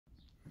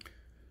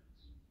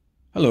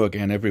Hello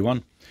again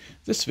everyone.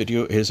 This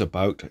video is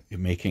about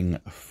making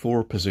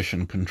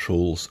 4-position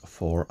controls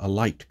for a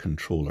light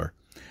controller.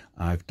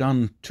 I've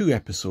done 2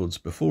 episodes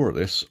before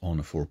this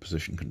on a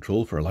 4-position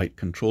control for a light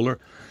controller,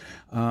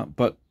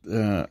 but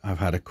I've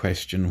had a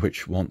question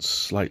which wants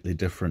slightly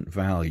different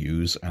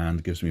values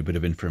and gives me a bit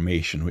of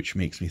information which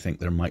makes me think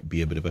there might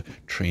be a bit of a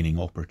training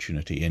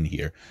opportunity in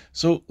here.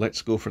 So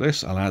let's go for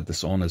this. I'll add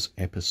this on as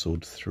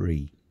episode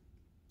 3.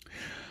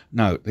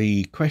 Now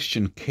the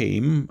question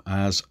came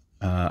as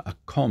a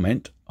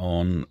comment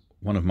on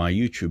one of my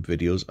YouTube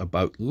videos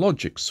about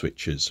logic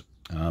switches,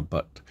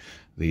 but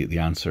the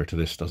answer to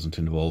this doesn't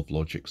involve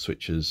logic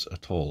switches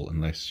at all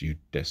unless you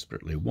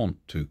desperately want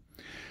to.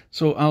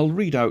 So I'll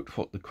read out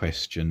what the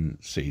question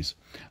says.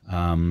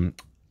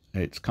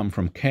 It's come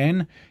from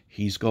Ken.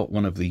 He's got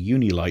one of the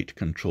Unilight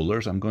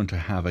controllers. I'm going to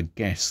have a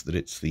guess that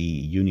it's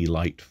the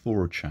Unilight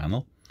 4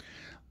 channel.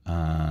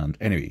 And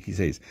anyway, he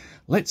says,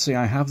 let's say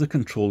I have the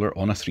controller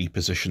on a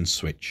 3-position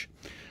switch.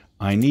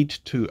 I need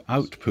to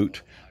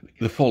output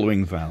the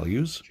following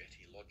values: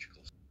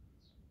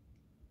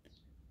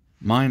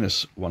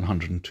 minus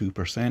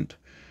 102%,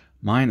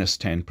 minus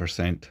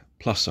 10%,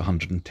 plus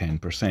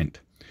 110%.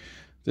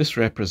 This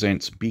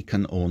represents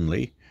beacon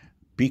only,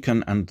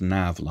 beacon and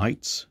nav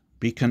lights,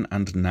 beacon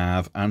and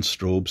nav and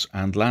strobes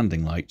and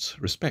landing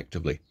lights,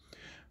 respectively.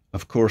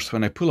 Of course,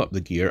 when I pull up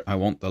the gear, I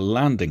want the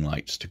landing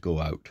lights to go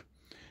out.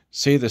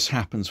 Say this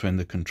happens when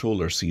the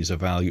controller sees a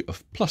value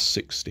of plus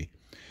 60.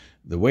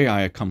 The way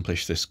I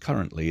accomplish this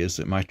currently is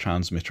that my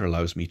transmitter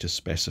allows me to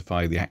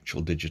specify the actual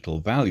digital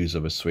values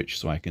of a switch,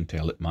 so I can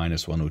tell it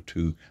minus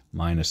 102,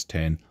 minus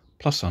 10,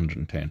 plus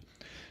 110.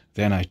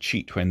 Then I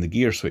cheat when the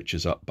gear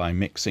switches up by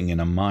mixing in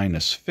a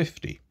minus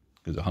 50,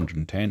 because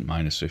 110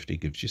 minus 50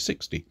 gives you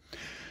 60.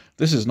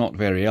 This is not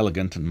very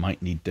elegant and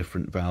might need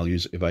different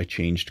values if I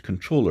changed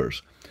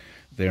controllers.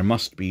 There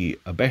must be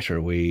a better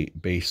way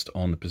based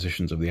on the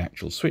positions of the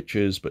actual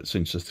switches, but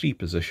since a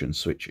 3-position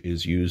switch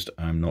is used,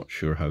 I'm not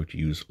sure how to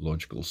use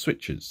logical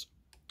switches.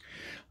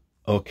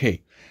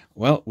 Okay,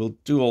 well, we'll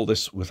do all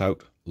this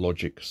without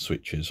logic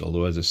switches,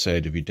 although as I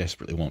said, if you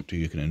desperately want to,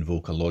 you can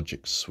invoke a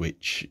logic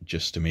switch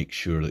just to make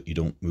sure that you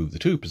don't move the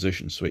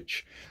 2-position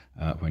switch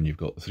when you've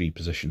got the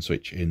 3-position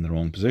switch in the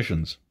wrong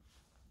positions.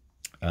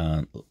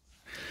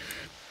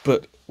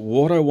 But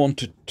what I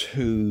wanted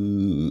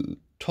to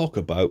talk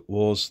about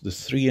was the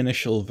 3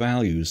 initial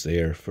values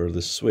there for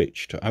the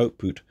switch to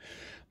output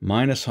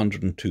minus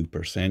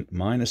 102%,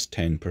 minus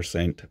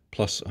 10%,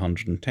 plus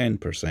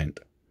 110%.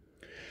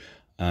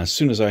 As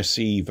soon as I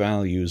see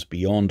values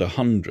beyond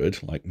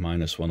 100, like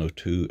minus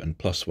 102 and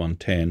plus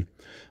 110,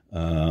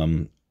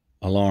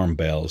 alarm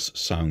bells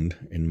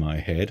sound in my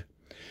head.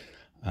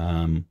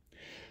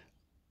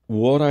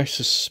 What I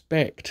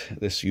suspect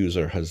this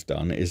user has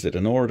done is that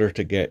in order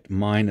to get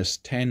minus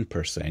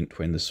 10%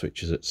 when the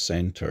switch is at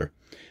center,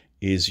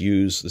 is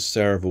use the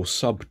servo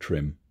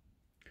sub-trim.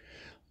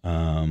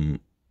 That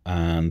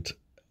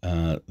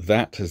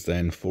has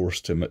then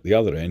forced him at the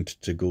other end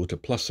to go to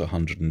plus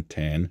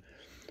 110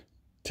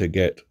 to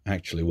get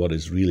actually what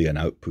is really an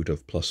output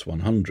of plus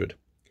 100.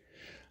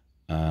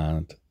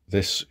 And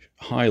this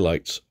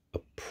highlights a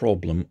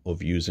problem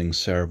of using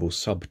servo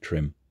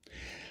sub-trim.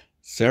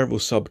 Servo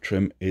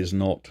sub-trim is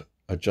not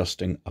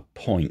adjusting a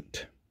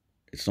point.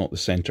 It's not the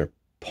center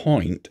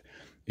point.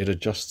 It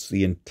adjusts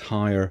the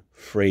entire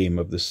frame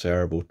of the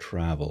servo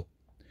travel.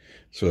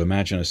 So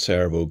imagine a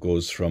servo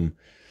goes from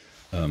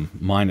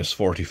minus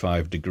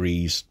 45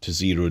 degrees to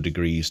 0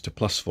 degrees to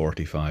plus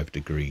 45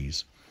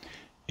 degrees.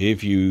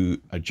 If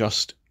you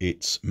adjust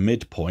its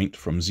midpoint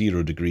from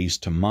 0 degrees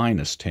to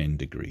minus 10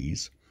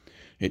 degrees,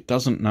 it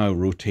doesn't now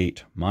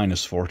rotate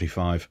minus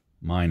 45,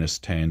 minus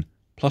 10,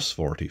 plus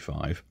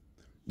 45.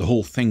 The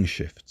whole thing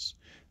shifts.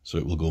 So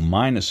it will go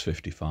minus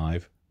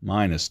 55,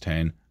 minus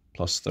 10,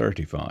 plus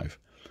 35.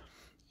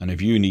 And if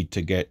you need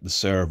to get the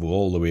servo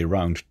all the way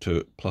around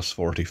to plus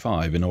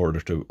 45 in order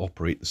to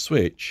operate the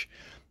switch,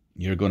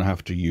 you're going to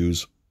have to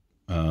use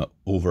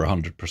over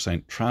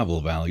 100% travel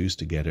values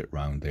to get it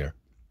round there.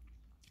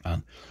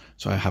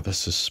 So I have a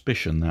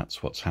suspicion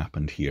that's what's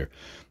happened here,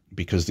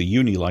 because the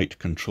Unilight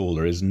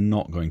controller is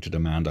not going to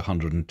demand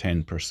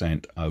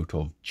 110% out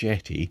of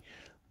Jeti,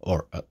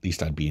 or at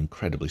least I'd be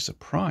incredibly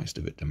surprised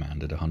if it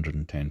demanded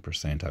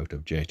 110% out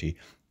of Jeti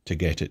to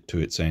get it to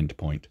its end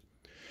point.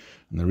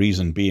 And the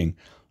reason being,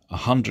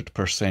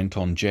 100%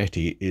 on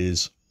Jeti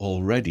is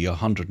already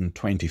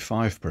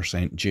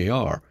 125%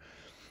 JR.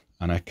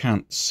 And I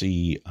can't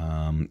see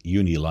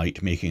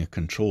Unilight making a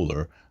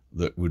controller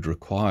that would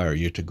require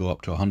you to go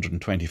up to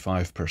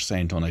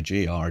 125% on a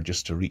JR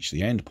just to reach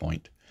the end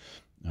point.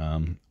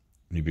 And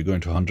if you're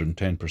going to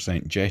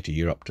 110% Jeti,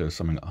 you're up to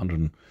something like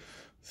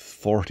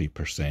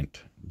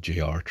 140%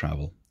 JR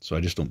travel. So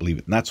I just don't believe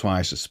it. And that's why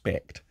I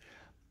suspect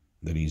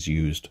that he's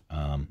used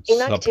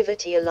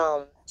inactivity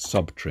alarm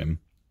sub-trim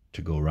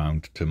to go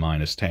round to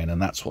minus 10,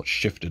 and that's what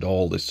shifted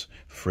all this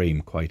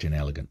frame quite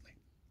inelegantly.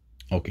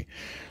 Okay,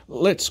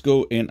 let's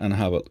go in and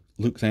have a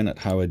look then at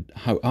how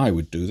I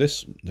would do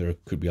this. There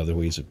could be other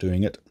ways of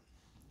doing it.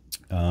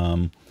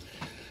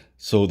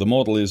 So the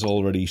model is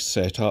already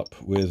set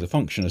up with the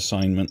function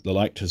assignment. The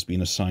light has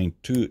been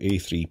assigned to a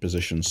 3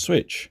 position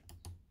switch.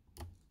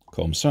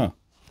 Comme ça.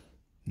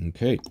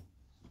 Okay.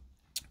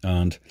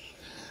 And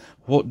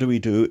what do we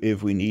do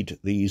if we need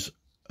these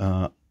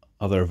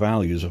other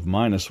values of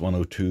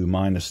 -102,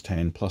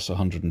 -10, plus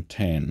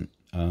 110?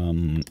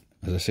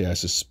 As I say, I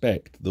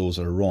suspect those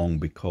are wrong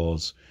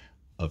because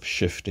of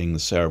shifting the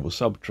servo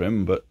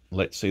subtrim, but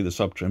let's say the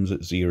subtrim's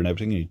at 0 and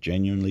everything, it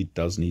genuinely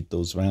does need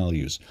those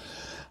values.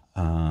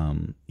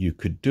 You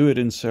could do it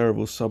in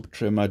servo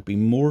subtrim. I'd be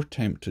more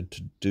tempted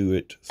to do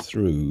it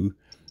through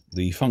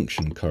the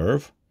function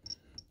curve.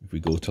 If we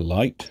go to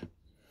light,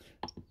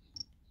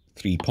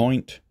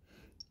 3-point,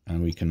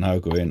 and we can now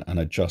go in and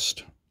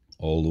adjust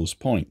all those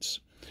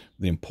points.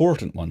 The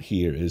important one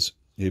here is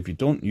if you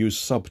don't use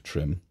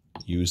subtrim,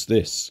 use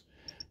this.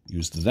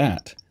 Use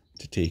that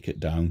to take it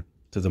down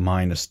to the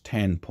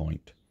 -10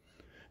 point.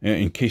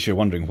 In case you're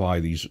wondering why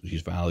these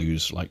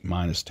values like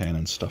 -10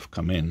 and stuff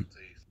come in,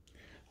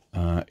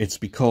 it's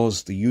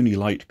because the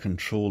Unilight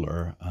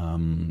controller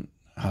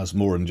has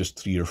more than just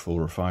 3 or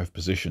 4 or 5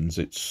 positions.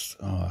 It's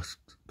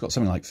got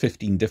something like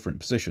 15 different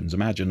positions.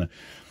 Imagine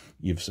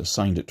you've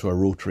assigned it to a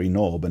rotary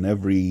knob, and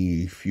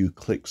every few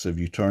clicks if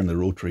you turn the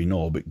rotary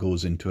knob, it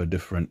goes into a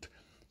different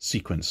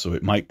sequence. So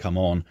it might come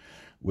on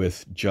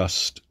with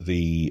just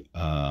the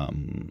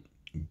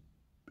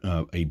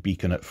a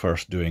beacon at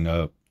first doing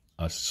a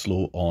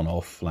slow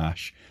on-off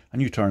flash,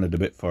 and you turn it a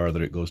bit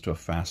further, it goes to a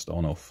fast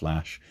on-off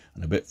flash,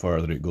 and a bit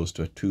further it goes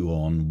to a 2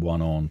 on,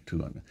 1 on,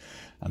 2 on,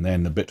 and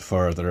then a bit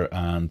further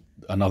and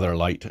another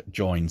light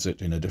joins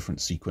it in a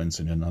different sequence,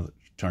 and another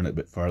turn it a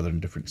bit further in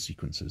different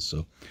sequences.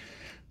 So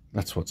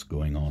that's what's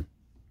going on.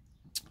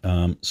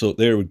 So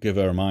there would give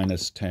our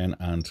 -10,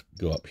 and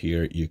go up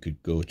here you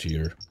could go to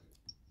your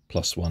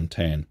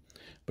 +110.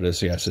 But as I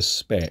say, I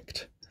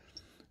suspect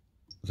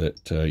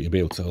that you'll be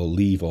able to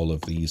leave all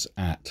of these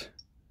at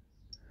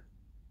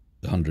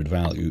the 100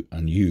 value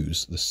and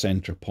use the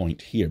center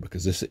point here,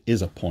 because this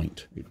is a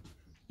point.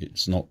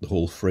 It's not the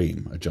whole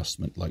frame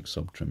adjustment like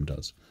subtrim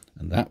does.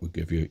 And that would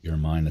give you your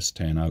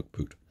 -10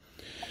 output.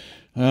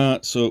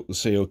 So we'll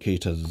say OK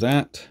to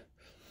that.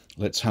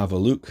 Let's have a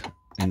look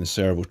in the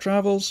servo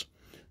travels.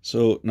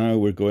 So now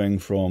we're going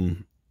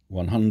from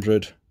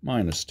 100,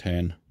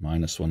 -10,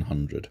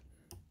 -100.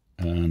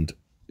 And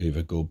if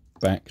I go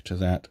back to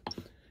that,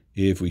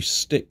 if we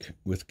stick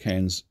with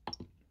Ken's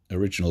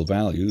original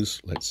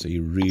values, let's say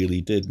you really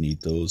did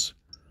need those,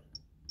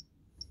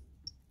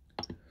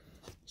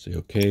 say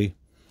OK,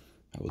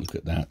 have a look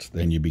at that,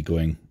 then you'd be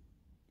going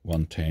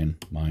 110,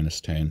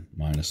 -10,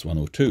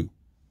 -102.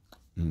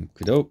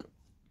 Okey-doke.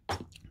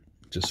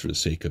 Just for the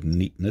sake of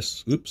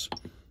neatness, oops,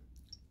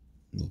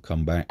 we'll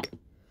come back,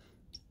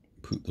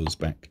 put those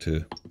back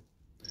to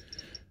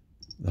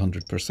the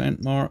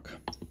 100%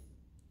 mark.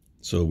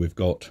 So we've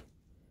got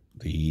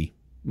the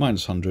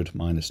 -100,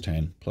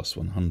 -10,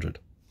 +100.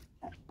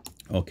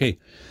 Okay,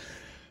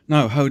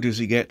 now how does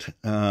he get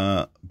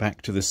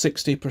back to the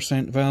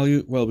 60%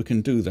 value? Well, we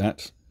can do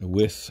that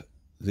with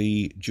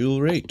the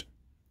dual rate.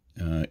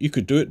 You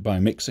could do it by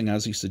mixing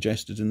as he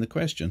suggested in the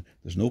question.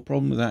 There's no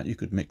problem with that. You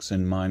could mix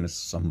in minus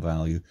some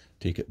value,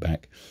 take it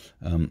back.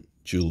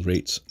 Dual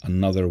rate's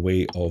another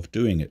way of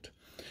doing it.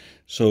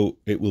 So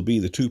it will be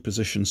the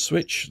 2-position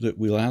switch that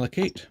we'll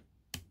allocate.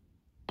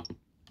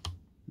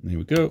 There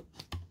we go.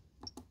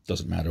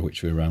 Doesn't matter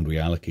which way around we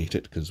allocate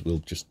it, because we'll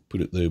just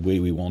put it the way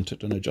we want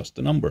it and adjust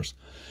the numbers.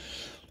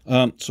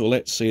 So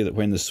let's say that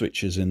when the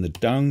switch is in the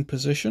down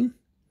position,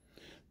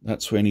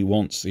 that's when he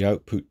wants the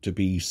output to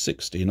be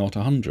 60, not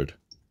 100.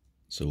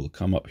 So we'll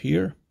come up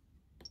here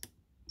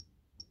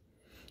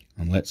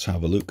and let's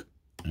have a look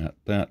at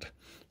that.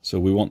 So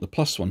we want the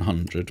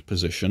 +100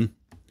 position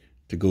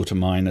to go to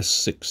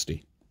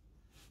 -60.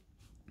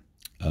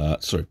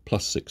 Sorry,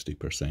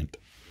 +60%.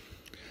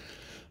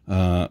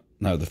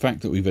 Now, the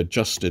fact that we've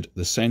adjusted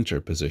the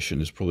center position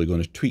is probably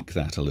going to tweak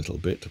that a little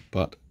bit,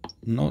 but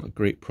not a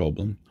great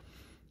problem.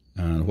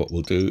 And what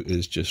we'll do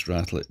is just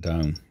rattle it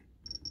down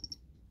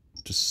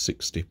to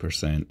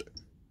 60%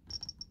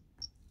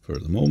 for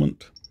the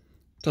moment.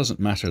 Doesn't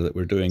matter that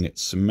we're doing it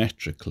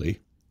symmetrically,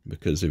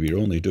 because if you're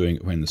only doing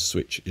it when the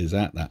switch is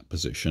at that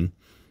position,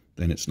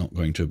 then it's not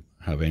going to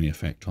have any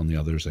effect on the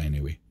others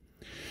anyway.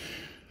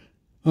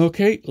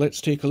 Okay,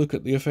 let's take a look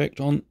at the effect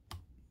on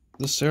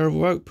the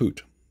servo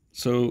output.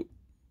 So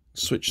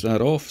switch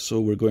that off. So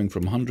we're going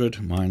from 100,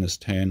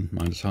 -10,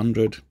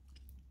 -100.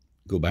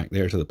 Go back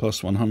there to the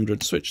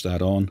 +100, switch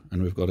that on,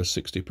 and we've got a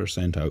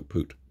 60%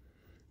 output.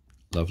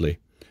 Lovely.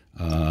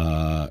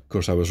 Of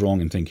course, I was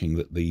wrong in thinking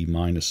that the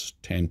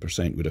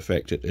 -10% would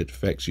affect it. It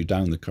affects you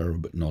down the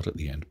curve, but not at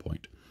the end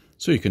point.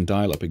 So you can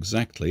dial up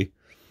exactly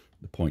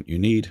the point you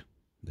need.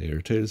 There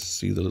it is.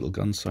 See the little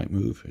gun sight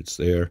move? It's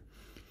there.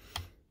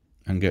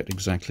 And get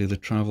exactly the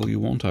travel you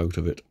want out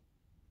of it.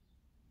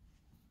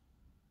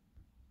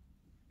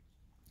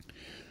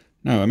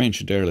 Now, I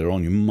mentioned earlier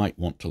on you might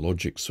want to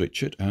logic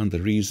switch it, and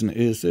the reason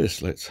is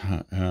this. Let's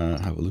have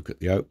a look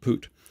at the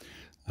output.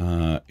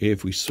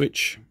 If we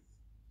switch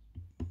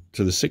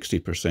to the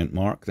 60%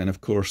 mark, then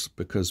of course,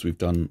 because we've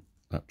done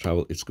that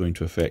travel, it's going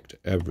to affect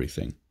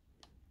everything.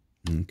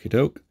 Okie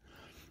doke.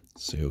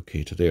 Say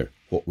OK to there.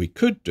 What we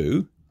could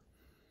do,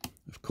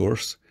 of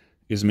course,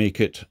 is make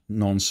it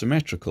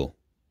non-symmetrical.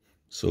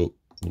 So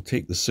we'll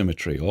take the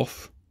symmetry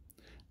off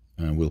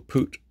and we'll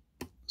put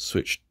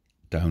switch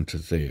down to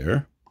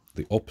there,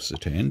 the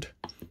opposite end,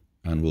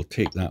 and we'll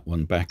take that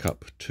one back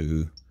up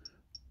to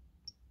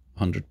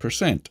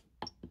 100%.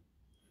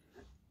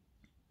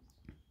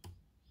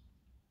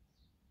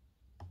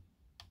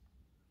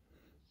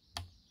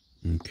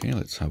 Okay,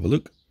 let's have a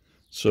look.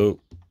 So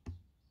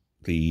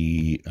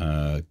the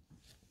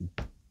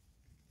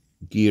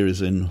gear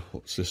is in,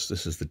 what's this?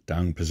 This is the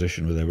down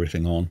position with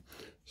everything on.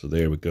 So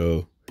there we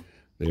go.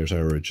 There's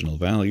our original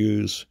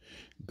values.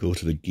 Go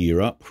to the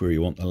gear up where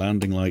you want the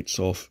landing lights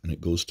off, and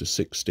it goes to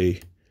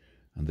 60.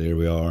 And there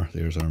we are.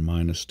 There's our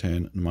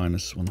 -10 and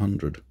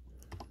 -100.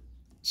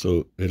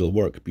 So it'll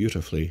work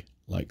beautifully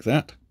like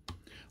that.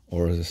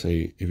 Or as I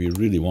say, if you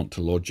really want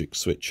to logic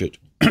switch it,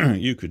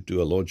 you could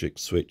do a logic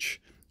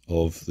switch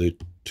of the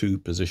two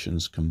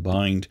positions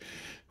combined,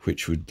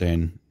 which would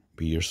then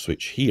be your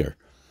switch here.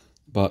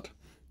 But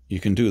you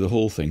can do the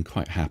whole thing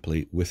quite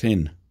happily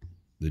within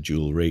the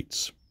dual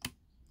rates,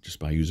 just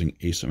by using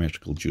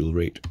asymmetrical dual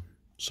rate.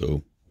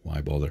 So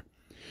why bother?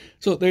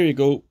 So there you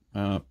go,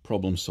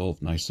 problem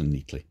solved nice and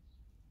neatly.